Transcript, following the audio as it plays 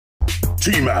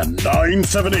T-Man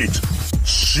 978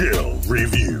 Shill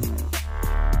Review.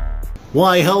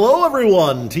 Why, hello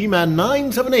everyone! T-Man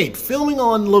 978 filming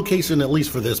on location, at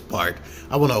least for this part.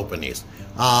 I want to open these.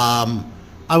 I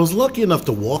was lucky enough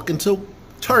to walk into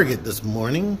Target this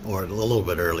morning, or a little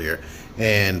bit earlier,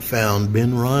 and found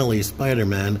Ben Reilly's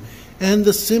Spider-Man and the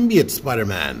Symbiote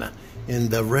Spider-Man in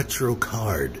the retro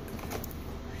card.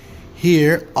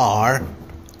 Here are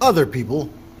other people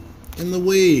in the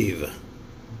wave.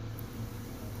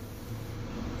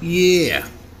 Yeah,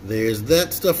 there's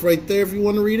that stuff right there if you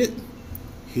want to read it.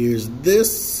 Here's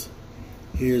this.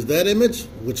 Here's that image,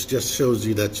 which just shows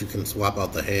you that you can swap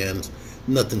out the hands.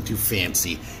 Nothing too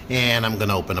fancy. And I'm going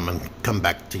to open them and come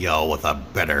back to y'all with a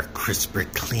better, crisper,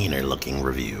 cleaner looking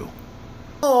review.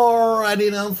 Alrighty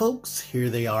now, folks.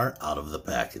 Here they are out of the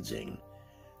packaging.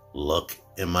 Look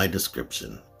in my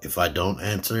description. If I don't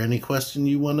answer any question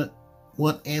you want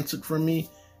answered from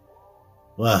me,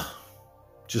 well,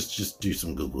 just do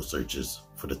some Google searches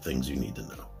for the things you need to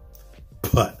know.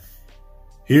 But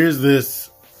here's this.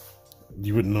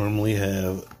 You would normally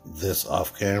have this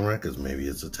off camera because maybe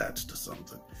it's attached to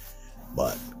something.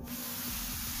 But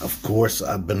of course,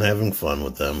 I've been having fun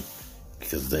with them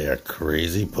because they are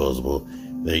crazy posable.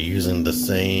 They're using the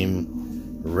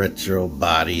same retro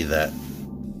body that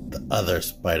the other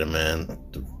Spider-Man,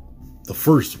 the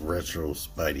first retro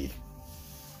Spidey,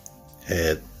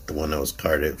 had. The one that was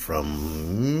carded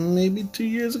from maybe 2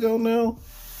 years ago now.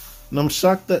 And I'm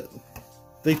shocked that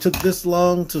they took this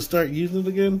long to start using it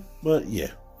again. But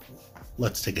yeah,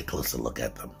 let's take a closer look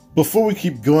at them. Before we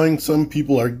keep going, some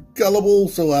people are gullible,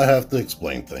 so I have to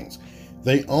explain things.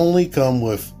 They only come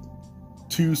with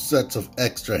 2 sets of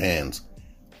extra hands.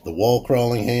 The wall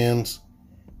crawling hands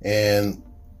and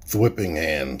the whipping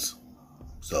hands.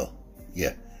 So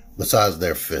yeah, besides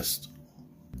their fist.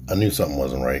 I knew something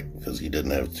wasn't right because he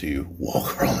didn't have 2 wall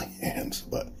crawling hands,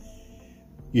 but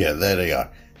yeah, there they are.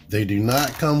 They do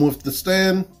not come with the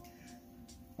stand.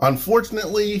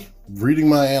 Unfortunately, reading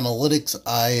my analytics,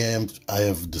 I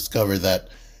have discovered that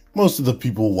most of the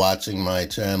people watching my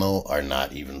channel are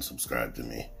not even subscribed to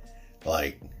me.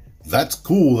 Like, that's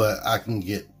cool that I can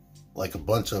get like a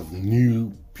bunch of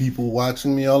new people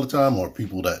watching me all the time, or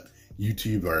people that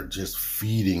YouTube are just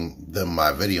feeding them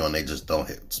my video and they just don't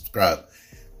hit subscribe.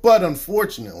 But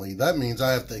unfortunately, that means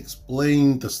I have to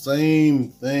explain the same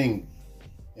thing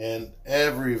in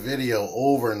every video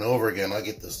over and over again. I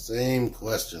get the same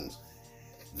questions.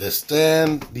 These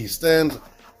stands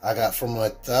I got from my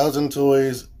 1000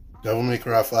 Toys, Devil May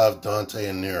Cry 5, Dante,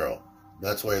 and Nero.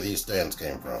 That's where these stands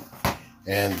came from.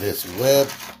 And this web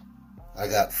I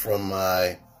got from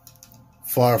my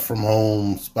Far From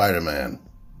Home Spider-Man.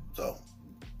 So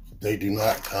they do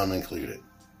not come included.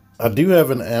 I do have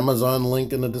an Amazon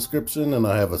link in the description, and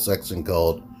I have a section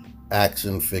called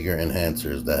Action Figure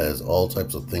Enhancers that has all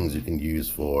types of things you can use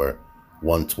for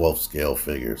 1/12 scale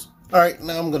figures. Alright,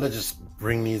 now I'm going to just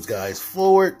bring these guys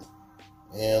forward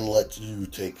and let you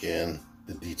take in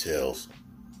the details.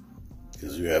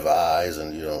 Because you have eyes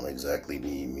and you don't exactly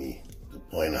need me to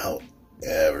point out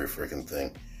every freaking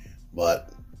thing.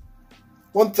 But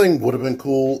one thing would have been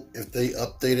cool if they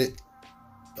updated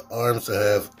the arms to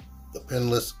have the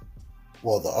pinless.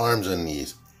 Well, the arms and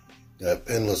knees. They have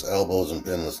pinless elbows and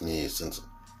pinless knees, since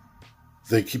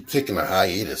they keep taking a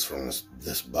hiatus from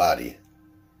this body.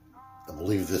 I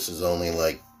believe this is only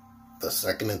like the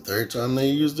 2nd and 3rd time they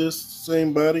use this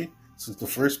same body. Since the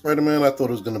first Spider-Man, I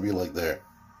thought it was going to be like their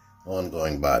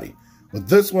ongoing body. But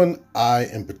this one, I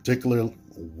in particular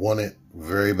want it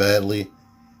very badly.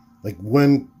 Like,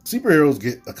 when superheroes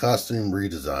get a costume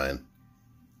redesign,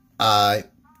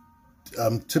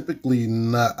 I'm typically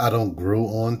not, I don't grow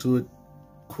onto it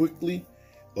quickly.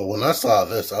 But when I saw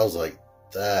this, I was like,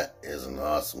 that is an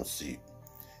awesome suit.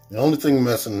 The only thing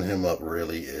messing him up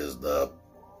really is the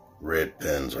red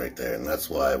pins right there. And that's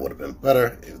why it would have been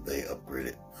better if they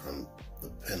upgraded from the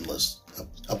pinless,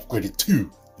 upgraded to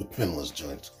the pinless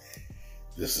joints.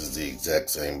 This is the exact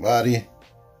same body.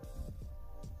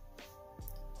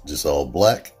 Just all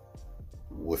black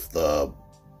with the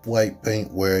white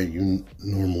paint where you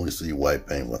normally see white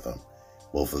paint with them.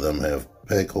 Both of them have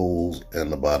peg holes in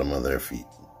the bottom of their feet,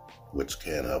 which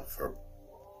can help for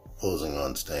posing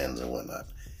on stands and whatnot.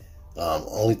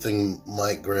 Only thing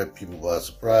might grab people by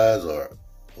surprise or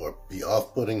be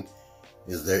off-putting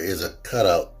is there is a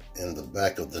cutout in the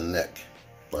back of the neck.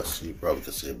 Plus, you probably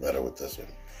could see it better with this one.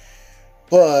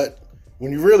 But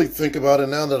when you really think about it,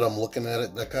 now that I'm looking at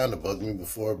it, that kind of bugged me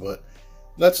before, but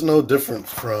that's no different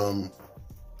from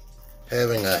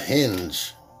having a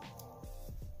hinge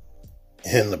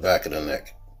in the back of the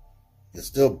neck. It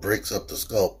still breaks up the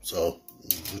sculpt, so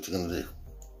what you're gonna do?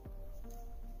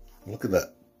 Look at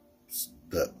that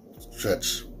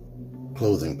stretch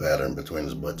clothing pattern between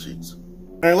his butt cheeks.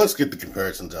 Alright, let's get the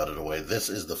comparisons out of the way. This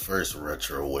is the first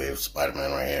retro wave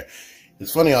Spider-Man right here.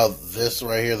 It's funny how this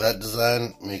right here, that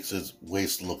design, makes his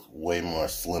waist look way more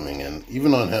slimming, and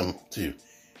even on him too.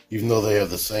 Even though they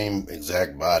have the same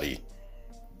exact body,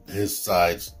 his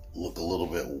sides look a little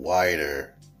bit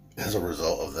wider as a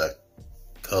result of that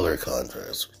color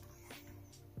contrast.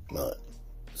 But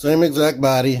same exact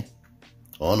body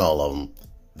on all of them.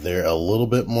 They're a little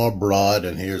bit more broad,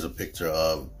 and here's a picture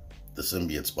of the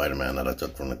Symbiote Spider-Man that I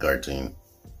took from the cartoon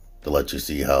to let you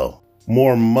see how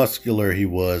more muscular he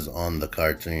was on the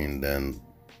cartoon than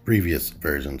previous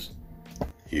versions.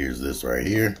 Here's this right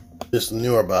here. This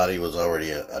newer body was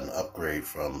already an upgrade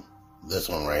from this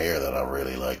one right here that I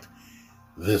really liked.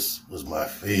 This was my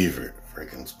favorite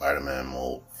freaking Spider-Man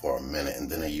mold for a minute, and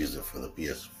then I used it for the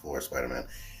PS4 Spider-Man.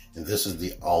 And this is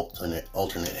the alternate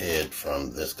head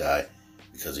from this guy,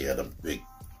 because he had a big,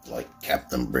 like,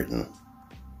 Captain Britain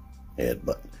head.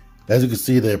 But as you can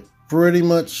see, they're pretty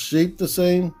much shaped the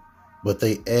same, but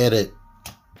they added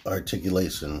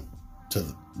articulation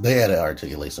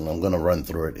I'm going to run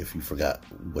through it if you forgot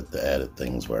what the added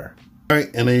things were. Alright,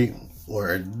 and they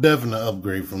were a definite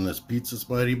upgrade from this Pizza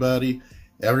Spidey body.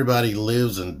 Everybody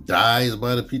lives and dies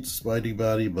by the Pizza Spidey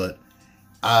body, but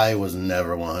I was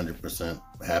never 100%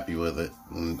 happy with it.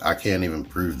 And I can't even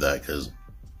prove that because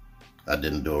I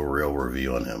didn't do a real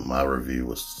review on him. My review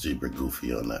was super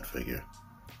goofy on that figure.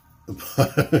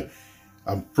 But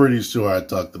I'm pretty sure I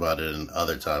talked about it in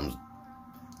other times.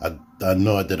 I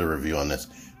know I did a review on this.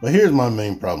 But here's my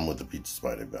main problem with the Pizza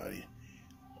Spider body.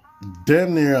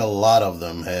 Damn near a lot of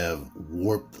them have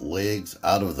warped legs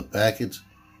out of the package.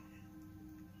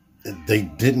 They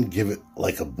didn't give it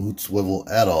like a boot swivel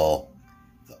at all.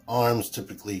 The arms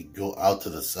typically go out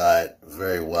to the side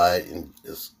very wide, and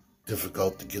it's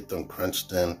difficult to get them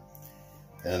crunched in.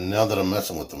 And now that I'm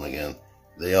messing with them again,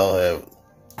 they all have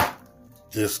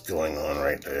this going on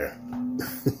right there.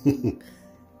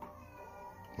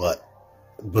 But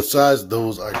besides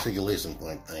those articulation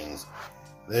point things,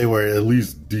 they were at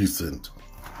least decent.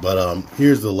 But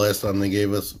here's the last time they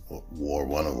gave us, or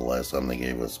one of the last time they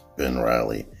gave us, Ben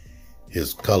Reilly.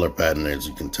 His color pattern, as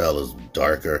you can tell, is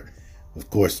darker. Of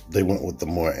course, they went with the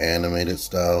more animated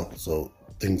style, so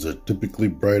things are typically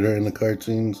brighter in the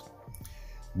cartoons.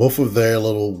 Both of their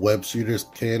little web shooters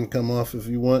can come off if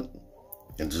you want,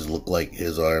 and just look like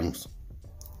his arms.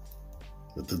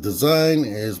 But the design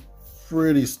is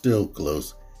pretty still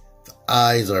close. The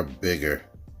eyes are bigger.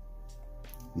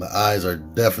 The eyes are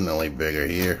definitely bigger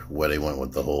here, where they went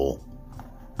with the whole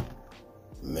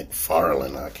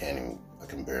McFarlane. I can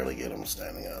barely get him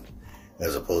standing up,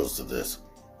 as opposed to this.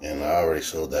 And I already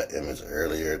showed that image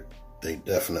earlier. They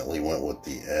definitely went with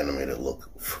the animated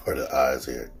look for the eyes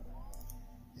here.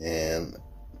 And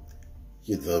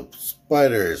the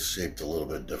spider is shaped a little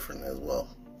bit different as well.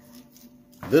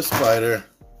 This spider,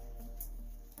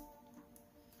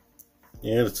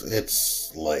 yeah,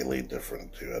 it's slightly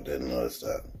different too. I didn't notice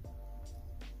that.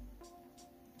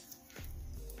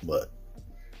 But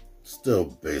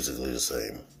still basically the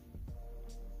same.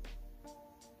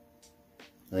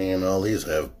 And all these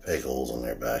have peg holes on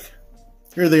their back.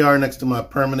 Here they are next to my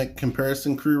permanent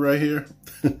comparison crew right here.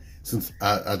 Since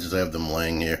I just have them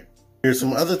laying here. Here's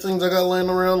some other things I got laying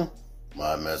around.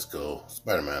 My Mezco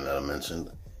Spider-Man that I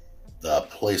mentioned. The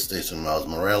PlayStation Miles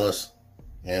Morales.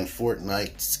 And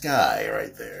Fortnite Sky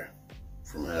right there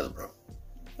from Hasbro.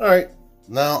 Alright,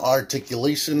 now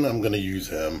articulation, I'm going to use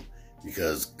him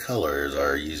because colors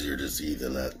are easier to see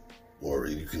than that, or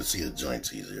you can see the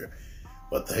joints easier.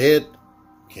 But the head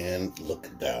can look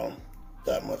down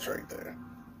that much right there.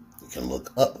 It can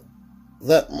look up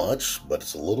that much, but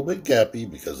it's a little bit gappy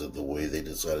because of the way they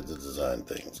decided to design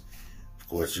things. Of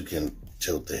course, you can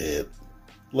tilt the head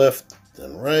left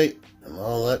and right and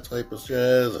all that type of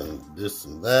jazz and this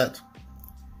and that.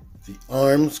 The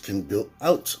arms can go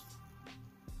out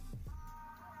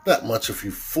that much if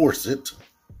you force it.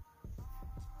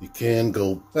 You can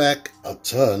go back a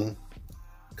ton,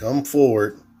 come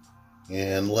forward,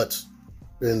 and let's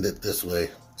bend it this way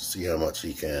to see how much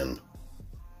he can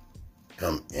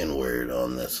come inward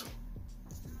on this.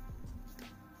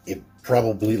 It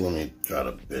probably, let me try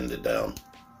to bend it down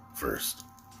first.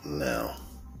 Now,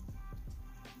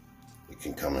 it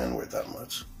can come inward that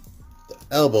much. The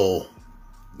elbow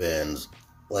bends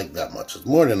like that much. It's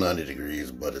more than 90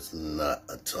 degrees, but it's not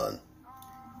a ton.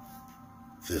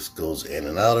 This goes in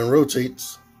and out and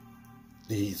rotates.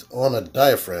 He's on a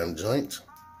diaphragm joint.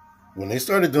 When they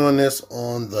started doing this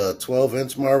on the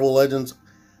 12-inch Marvel Legends,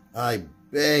 I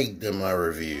begged in my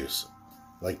reviews,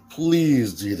 like,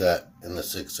 please do that in the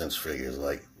 6-inch figures.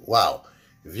 Like, wow.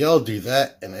 If y'all do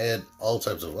that and add all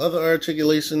types of other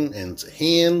articulation and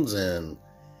hands and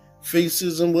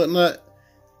faces and whatnot,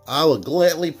 I would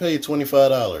gladly pay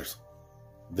 $25.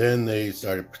 Then they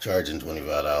started charging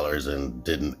 $25 and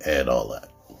didn't add all that.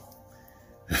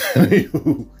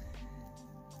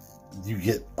 You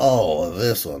get all of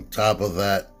this on top of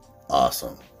that.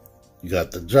 Awesome. You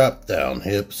got the drop down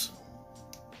hips,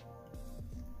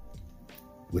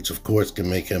 which of course can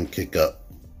make him kick up.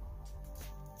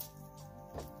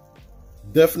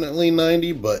 Definitely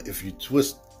 90, but if you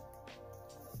twist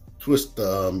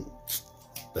the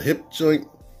hip joint,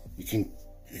 you can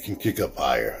kick up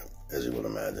higher, as you would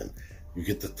imagine. You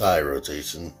get the thigh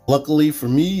rotation. Luckily for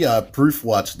me, I proof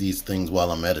watch these things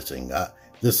while I'm editing. I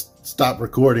just stopped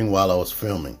recording while I was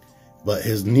filming, but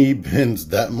his knee bends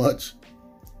that much.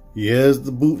 He has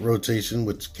the boot rotation,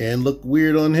 which can look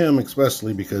weird on him,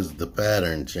 especially because the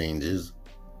pattern changes.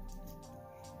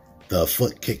 The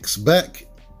foot kicks back.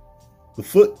 The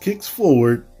foot kicks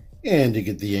forward, and you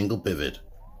get the angle pivot.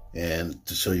 And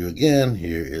to show you again,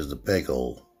 here is the peg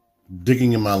hole.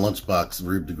 Digging in my lunchbox,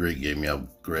 Rube the Great gave me, I'll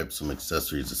grab some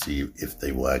accessories to see if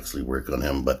they will actually work on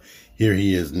him. But here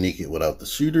he is naked without the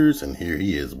shooters, and here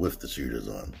he is with the shooters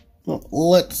on. Well,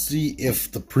 let's see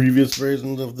if the previous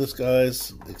versions of this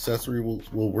guy's accessory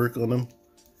will work on him.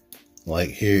 Like,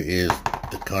 here is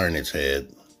the Carnage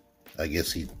head. I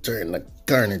guess he turned the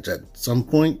Carnage at some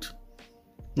point.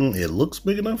 It looks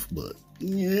big enough, but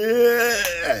yeah.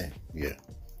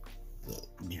 So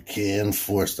you can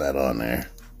force that on there.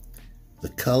 The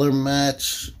color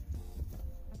match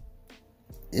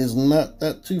is not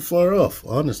that too far off,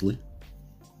 honestly.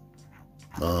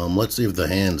 Let's see if the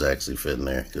hands actually fit in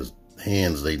there, because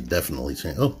hands, they definitely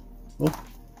change.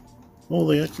 Oh,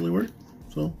 they actually work.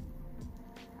 So,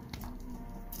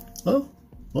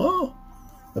 oh,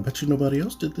 I bet you nobody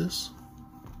else did this.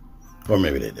 Or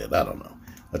maybe they did, I don't know.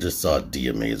 I just saw D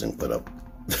Amazing put up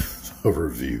a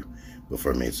review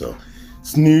before me, so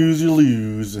snooze you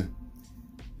lose.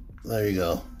 There you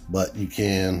go. But you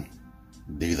can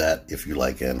do that if you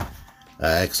like, and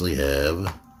I actually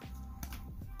have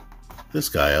this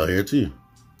guy out here too.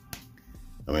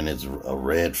 I mean, it's a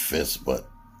red fist, but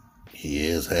he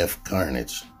is half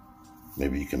Carnage.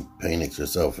 Maybe you can paint it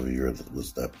yourself if you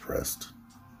was that pressed.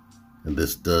 And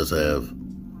this does have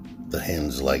the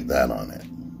hinge like that on it.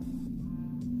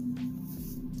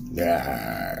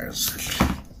 Yes.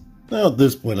 Now at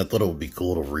this point, I thought it would be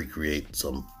cool to recreate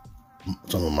some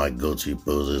of my go-to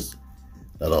poses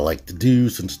that I like to do,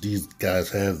 since these guys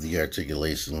have the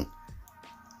articulation,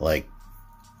 like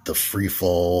the free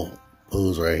fall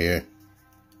pose right here.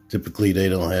 Typically they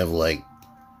don't have like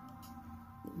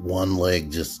one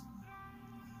leg just,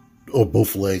 or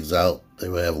both legs out. They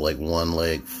would have like one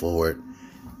leg forward,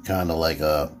 kind of like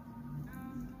a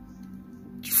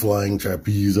flying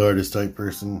trapeze artist type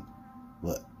person.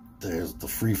 But there's the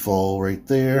free fall right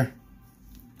there.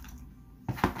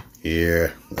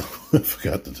 Here, I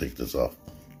forgot to take this off.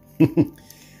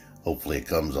 Hopefully it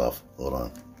comes off. Hold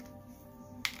on.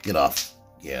 Get off.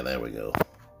 Yeah, there we go.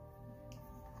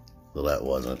 So that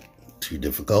wasn't too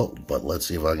difficult, but let's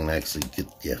see if I can actually get,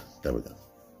 yeah, there we go.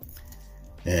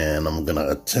 And I'm gonna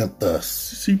attempt a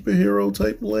superhero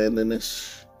type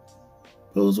landing-ish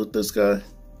pose with this guy.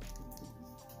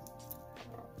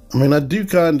 I mean, I do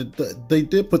kind of, they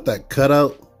did put that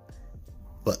cutout,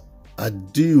 but I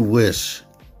do wish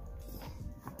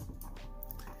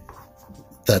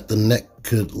that the neck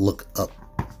could look up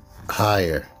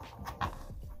higher.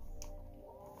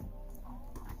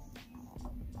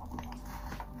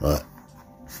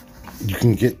 You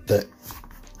can get the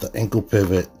ankle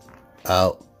pivot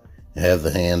out and have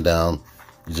the hand down.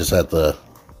 You just have to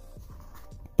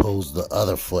pose the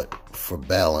other foot for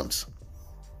balance.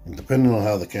 And depending on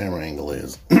how the camera angle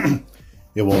is,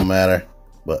 it won't matter.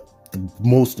 But the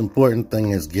most important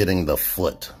thing is getting the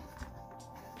foot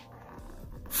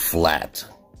flat.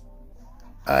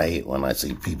 I hate when I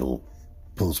see people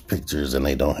post pictures and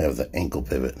they don't have the ankle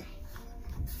pivot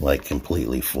like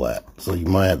completely flat. So you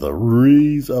might have to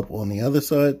raise up on the other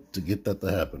side to get that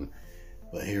to happen.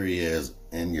 But here he is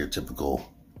in your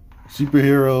typical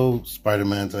superhero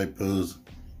Spider-Man type pose.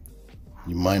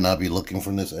 You might not be looking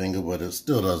from this angle, but it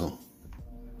still doesn't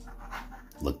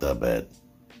look that bad.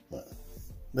 But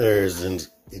there's an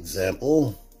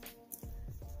example.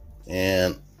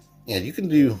 And yeah, you can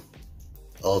do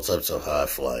all types of high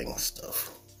flying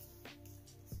stuff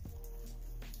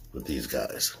with these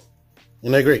guys.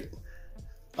 And they're great.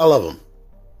 I love them.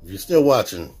 If you're still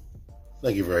watching,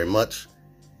 thank you very much.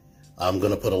 I'm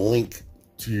going to put a link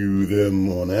to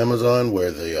them on Amazon,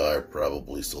 where they are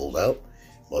probably sold out.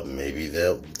 but maybe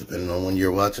they'll, depending on when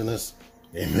you're watching this,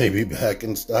 they may be back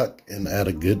in stock and at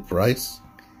a good price.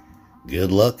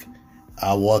 Good luck.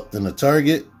 I walked in the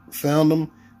Target, found them.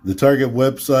 The Target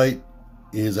website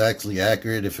is actually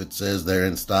accurate. If it says they're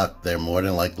in stock, they're more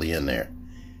than likely in there.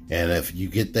 And if you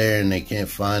get there and they can't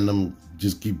find them,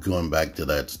 just keep going back to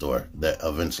that store. That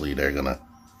eventually they're gonna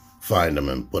find them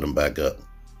and put them back up.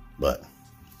 But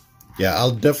yeah,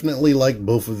 I'll definitely like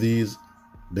both of these.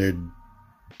 They're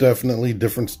definitely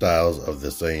different styles of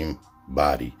the same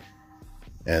body,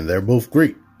 and they're both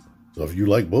great. So if you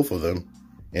like both of them,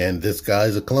 and this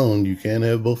guy's a clone, you can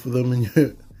have both of them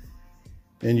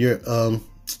in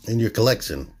your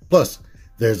collection. Plus,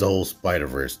 there's a whole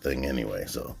Spider-Verse thing anyway,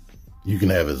 so you can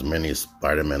have as many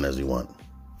Spider-Men as you want.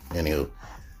 Anywho,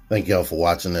 thank y'all for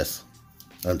watching this.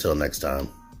 Until next time,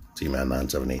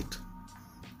 T-Man978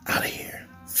 out of here.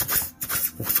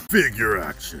 Figure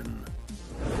action.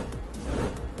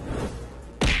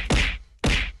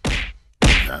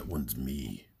 That one's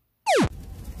me.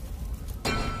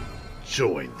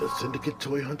 Join the Syndicate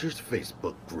Toy Hunters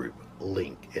Facebook group.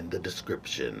 Link in the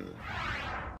description.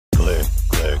 Click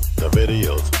the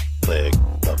videos. Click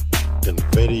the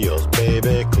videos,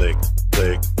 baby. Click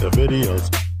the videos.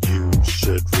 You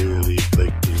should really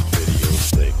click these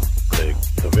videos. Click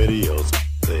the videos.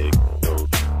 Click those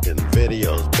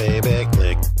videos, baby.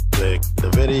 Click the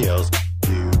videos.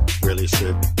 You really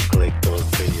should click those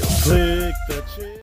videos. Click the